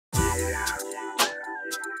Hi,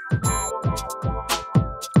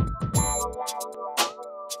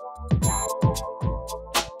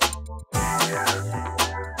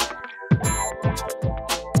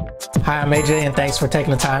 I'm AJ and thanks for taking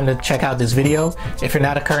the time to check out this video. If you're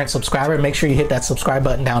not a current subscriber, make sure you hit that subscribe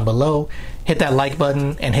button down below, hit that like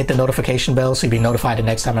button, and hit the notification bell so you'll be notified the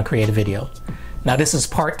next time I create a video. Now this is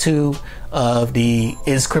part 2 of the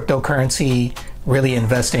Is Cryptocurrency Really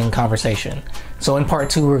Investing conversation. So in part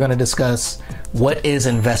 2 we're going to discuss what is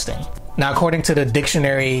investing. Now according to the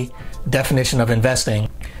dictionary definition of investing,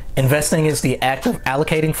 investing is the act of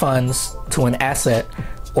allocating funds to an asset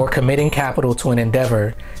or committing capital to an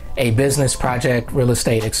endeavor, a business, project, real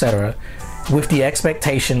estate, etc., with the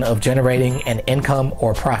expectation of generating an income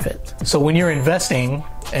or profit. So when you're investing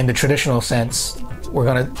in the traditional sense, we're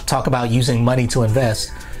going to talk about using money to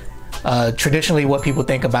invest. Traditionally, what people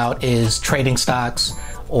think about is trading stocks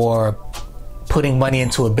or putting money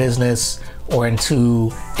into a business or into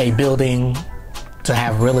a building to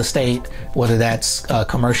have real estate, whether that's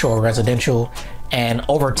commercial or residential. And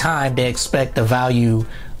over time, they expect the value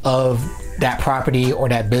of that property or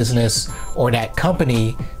that business or that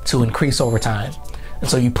company to increase over time. And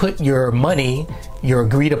so you put your money, your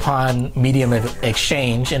agreed upon medium of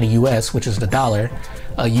exchange in the US, which is the dollar,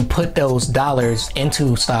 you put those dollars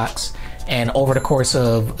into stocks, and over the course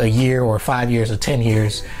of a year or 5 years or 10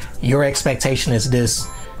 years, your expectation is this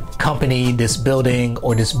company, this building,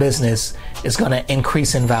 or this business is going to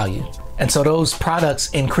increase in value. And so those products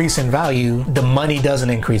increase in value, the money doesn't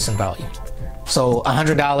increase in value. So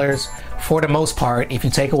 $100, for the most part, if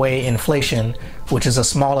you take away inflation, which is a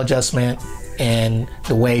small adjustment in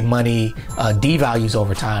the way money devalues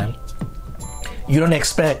over time, you don't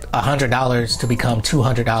expect $100 to become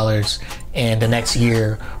 $200 in the next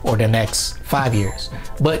year or the next 5 years.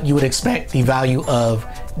 But you would expect the value of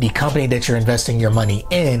the company that you're investing your money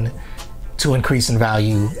in to increase in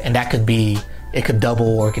value, and that could be, it could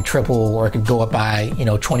double or it could triple or it could go up by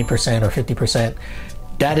 20% or 50%.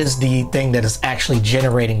 That is the thing that is actually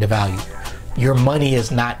generating the value. Your money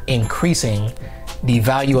is not increasing. The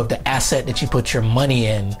value of the asset that you put your money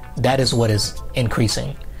in, that is what is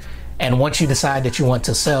increasing. And once you decide that you want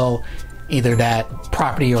to sell either that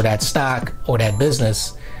property or that stock or that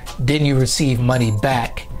business, then you receive money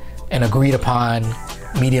back, an agreed upon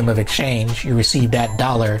medium of exchange. You receive that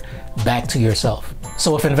dollar back to yourself.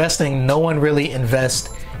 So if investing, no one really invests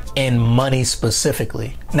in money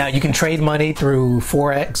specifically. Now you can trade money through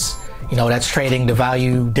Forex. That's trading the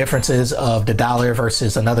value differences of the dollar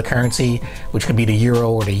versus another currency, which could be the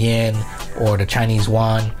euro or the yen or the Chinese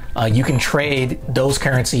yuan. You can trade those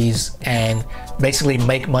currencies and basically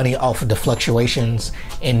make money off of the fluctuations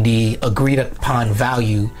in the agreed upon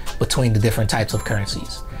value between the different types of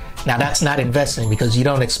currencies. Now that's not investing, because you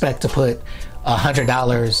don't expect to put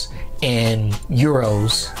 $100 in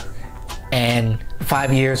euros and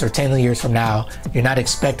 5 years or 10 years from now, you're not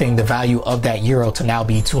expecting the value of that euro to now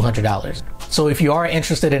be $200. So if you are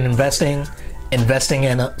interested in investing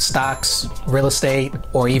in stocks, real estate,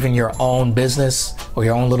 or even your own business or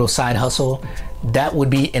your own little side hustle, that would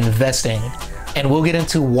be investing. And we'll get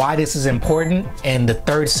into why this is important in the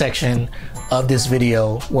third section of this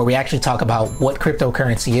video, where we actually talk about what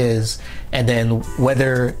cryptocurrency is, and then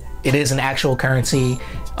whether it is an actual currency,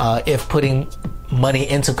 if putting money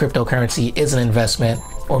into cryptocurrency is an investment,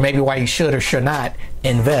 or maybe why you should or should not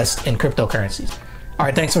invest in cryptocurrencies. All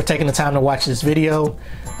right, thanks for taking the time to watch this video.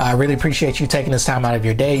 I really appreciate you taking this time out of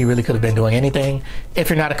your day. You really could have been doing anything. If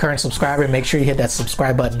you're not a current subscriber, make sure you hit that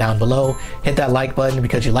subscribe button down below. Hit that like button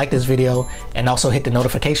because you like this video, and also hit the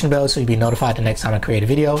notification bell so you'll be notified the next time I create a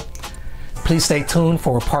video. Please stay tuned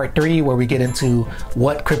for part 3, where we get into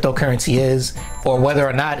what cryptocurrency is, or whether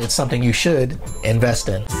or not it's something you should invest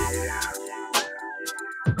in.